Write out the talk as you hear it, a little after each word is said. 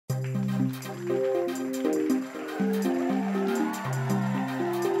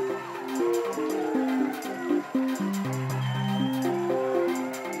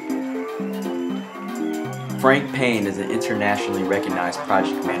Frank Payne is an internationally recognized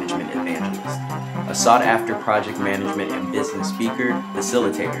project management evangelist, a sought-after project management and business speaker,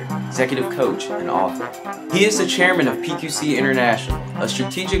 facilitator, executive coach, and author. He is the chairman of PQC International, a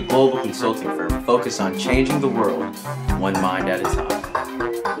strategic global consulting firm focused on changing the world one mind at a time.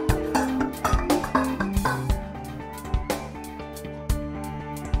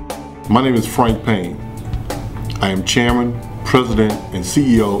 My name is Frank Payne. I am chairman, president, and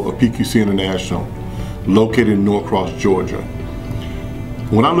CEO of PQC International, located in Norcross, Georgia.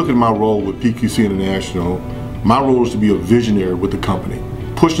 When I look at my role with PQC International, my role is to be a visionary with the company,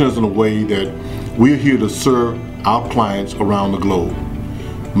 pushing us in a way that we're here to serve our clients around the globe.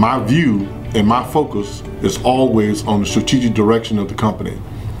 My view and my focus is always on the strategic direction of the company.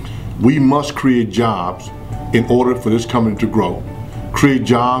 We must create jobs in order for this company to grow, create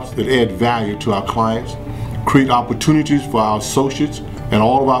jobs that add value to our clients, create opportunities for our associates and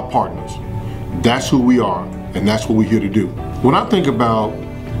all of our partners. That's who we are, and that's what we're here to do. When I think about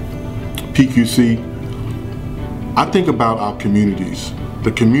PQC, I think about our communities,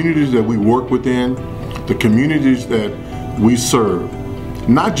 the communities that we work within, the communities that we serve,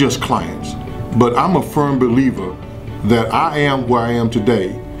 not just clients, but I'm a firm believer that I am where I am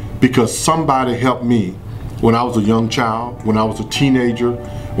today because somebody helped me when I was a young child, when I was a teenager,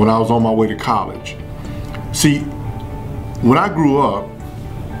 when I was on my way to college. See, when I grew up,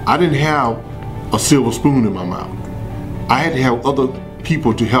 I didn't have a silver spoon in my mouth. I had to have other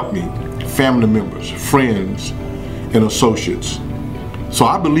people to help me, family members, friends, and associates. So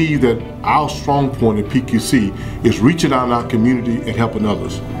I believe that our strong point at PQC is reaching out in our community and helping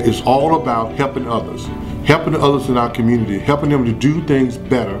others. It's all about helping others in our community, helping them to do things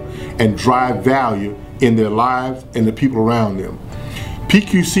better and drive value in their lives and the people around them.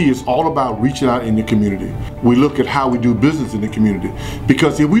 PQC is all about reaching out in the community. We look at how we do business in the community,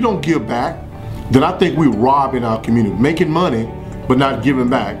 because if we don't give back, then I think we're robbing our community. Making money but not giving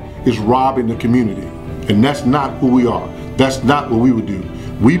back is robbing the community. And that's not who we are. That's not what we would do.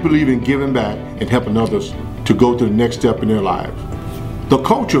 We believe in giving back and helping others to go to the next step in their lives. The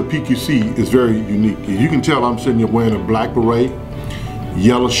culture of PQC is very unique. You can tell I'm sitting here wearing a black beret,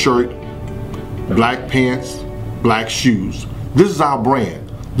 yellow shirt, black pants, black shoes. This is our brand.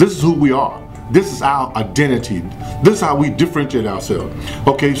 This is who we are. This is our identity. This is how we differentiate ourselves.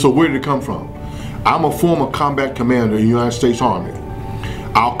 Okay, so where did it come from? I'm a former combat commander in the United States Army.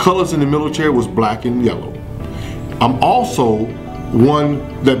 Our colors in the military was black and yellow. I'm also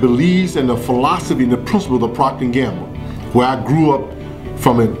one that believes in the philosophy and the principle of Procter & Gamble, where I grew up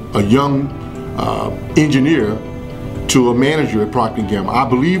from a young engineer to a manager at Procter & Gamble. I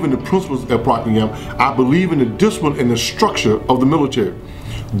believe in the principles at Procter & Gamble. I believe in the discipline and the structure of the military.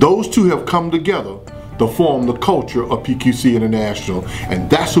 Those two have come together to form the culture of PQC International, and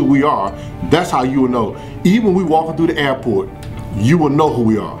that's who we are. That's how you will know. Even when we walking through the airport, you will know who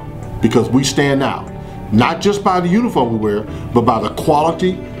we are, because we stand out, not just by the uniform we wear, but by the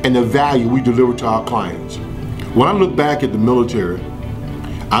quality and the value we deliver to our clients. When I look back at the military,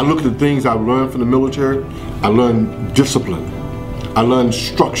 I look at the things I learned from the military. I learned discipline, I learned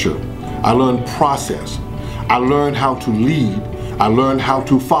structure, I learned process, I learned how to lead, I learned how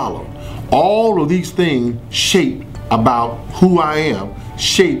to follow. All of these things shape about who I am,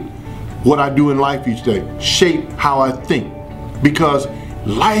 shape what I do in life each day, shape how I think. Because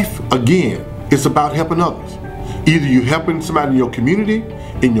life, again, is about helping others. Either you're helping somebody in your community,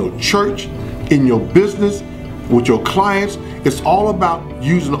 in your church, in your business, with your clients. It's all about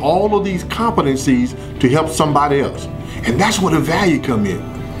using all of these competencies to help somebody else. And that's where the value come in.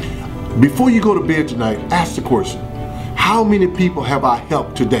 Before you go to bed tonight, ask the question, how many people have I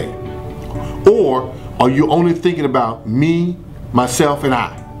helped today? Or are you only thinking about me, myself, and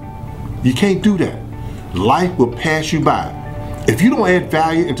I? You can't do that. Life will pass you by. If you don't add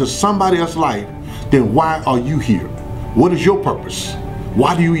value into somebody else's life, then why are you here? What is your purpose?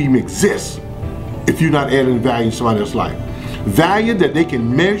 Why do you even exist if you're not adding value in somebody else's life? Value that they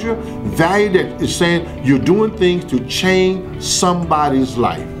can measure, value that is saying you're doing things to change somebody's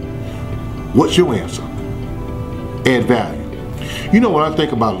life. What's your answer? Add value. You know, when I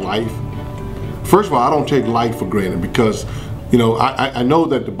think about life, first of all, I don't take life for granted, because you know, I know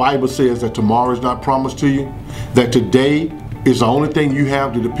that the Bible says that tomorrow is not promised to you, that today is the only thing you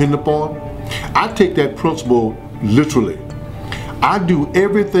have to depend upon. I take that principle literally. I do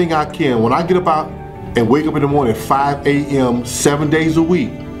everything I can. When I get up out and wake up in the morning at 5 a.m. 7 days a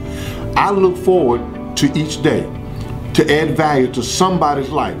week, I look forward to each day. to add value to somebody's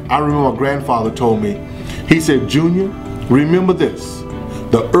life. I remember my grandfather told me, he said, Junior, remember this,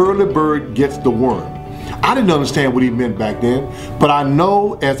 the early bird gets the worm. I didn't understand what he meant back then, but I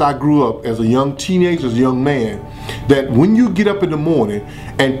know as I grew up as a young teenager, as a young man, that when you get up in the morning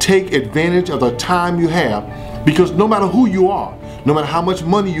and take advantage of the time you have, because no matter who you are, no matter how much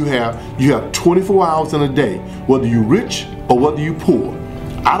money you have 24 hours in a day, whether you're rich or whether you're poor.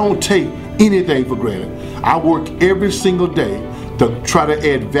 I don't take anything for granted. I work every single day to try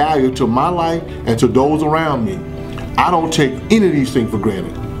to add value to my life and to those around me. I don't take any of these things for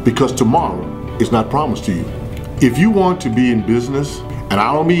granted because tomorrow is not promised to you. If you want to be in business, and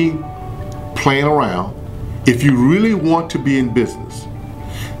I don't mean playing around, if you really want to be in business,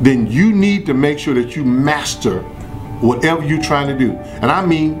 then you need to make sure that you master whatever you're trying to do. And I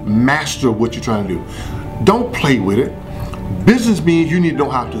mean master what you're trying to do. Don't play with it. Business means you need to know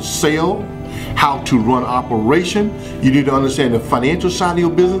how to sell, how to run operation. You need to understand the financial side of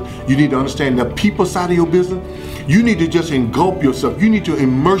your business. You need to understand the people side of your business. You need to just engulf yourself. You need to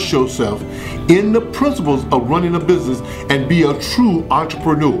immerse yourself in the principles of running a business and be a true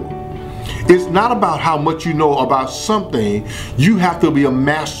entrepreneur. It's not about how much you know about something. You have to be a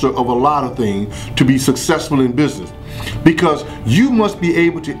master of a lot of things to be successful in business, because you must be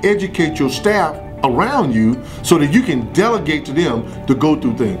able to educate your staff around you so that you can delegate to them to go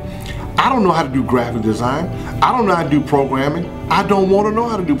through things. I don't know how to do graphic design. I don't know how to do programming. I don't want to know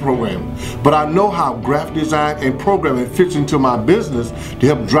how to do programming. But I know how graphic design and programming fits into my business to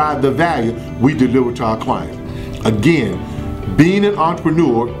help drive the value we deliver to our clients. Again, being an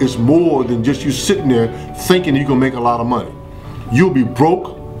entrepreneur is more than just you sitting there thinking you can make a lot of money. You'll be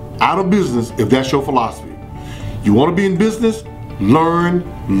broke, out of business if that's your philosophy. You want to be in business? Learn,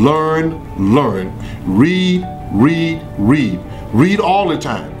 learn, learn. Read, read, read. Read all the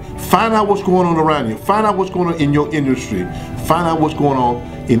time. Find out what's going on around you. Find out what's going on in your industry. Find out what's going on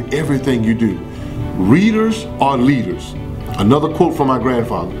in everything you do. Readers are leaders. Another quote from my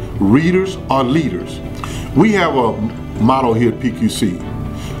grandfather. Readers are leaders. We have a motto here at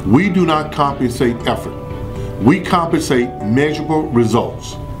PQC. We do not compensate effort. We compensate measurable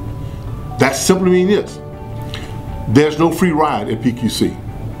results. That simply means this. There's no free ride at PQC.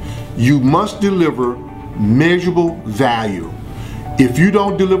 You must deliver measurable value. If you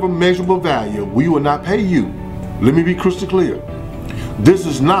don't deliver measurable value, we will not pay you. Let me be crystal clear. This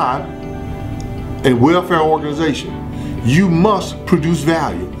is not a welfare organization. You must produce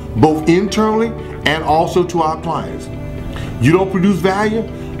value, both internally and also to our clients. You don't produce value,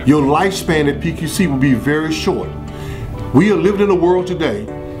 your lifespan at PQC will be very short. We are living in a world today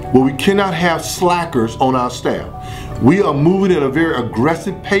where we cannot have slackers on our staff. We are moving at a very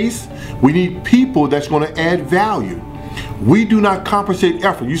aggressive pace. We need people that's going to add value. We do not compensate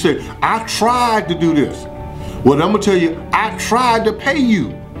effort. You say, I tried to do this. Well, I'm going to tell you, I tried to pay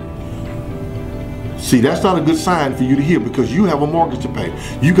you. See, that's not a good sign for you to hear, because you have a mortgage to pay.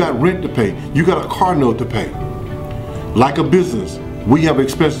 You got rent to pay. You got a car note to pay. Like a business, we have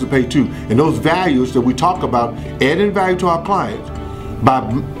expenses to pay too. And those values that we talk about, adding value to our clients by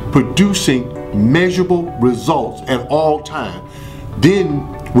producing measurable results at all times, then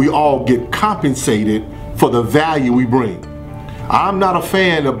we all get compensated for the value we bring. I'm not a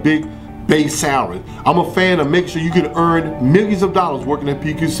fan of big base salary. I'm a fan of making sure you can earn millions of dollars working at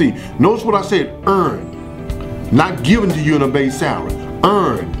PQC. Notice what I said, earn. Not given to you in a base salary.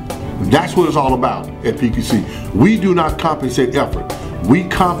 Earn. That's what it's all about at PQC. We do not compensate effort. We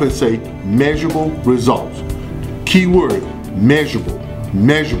compensate measurable results. Key word, measurable.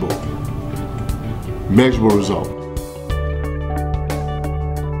 Measurable. Measurable result.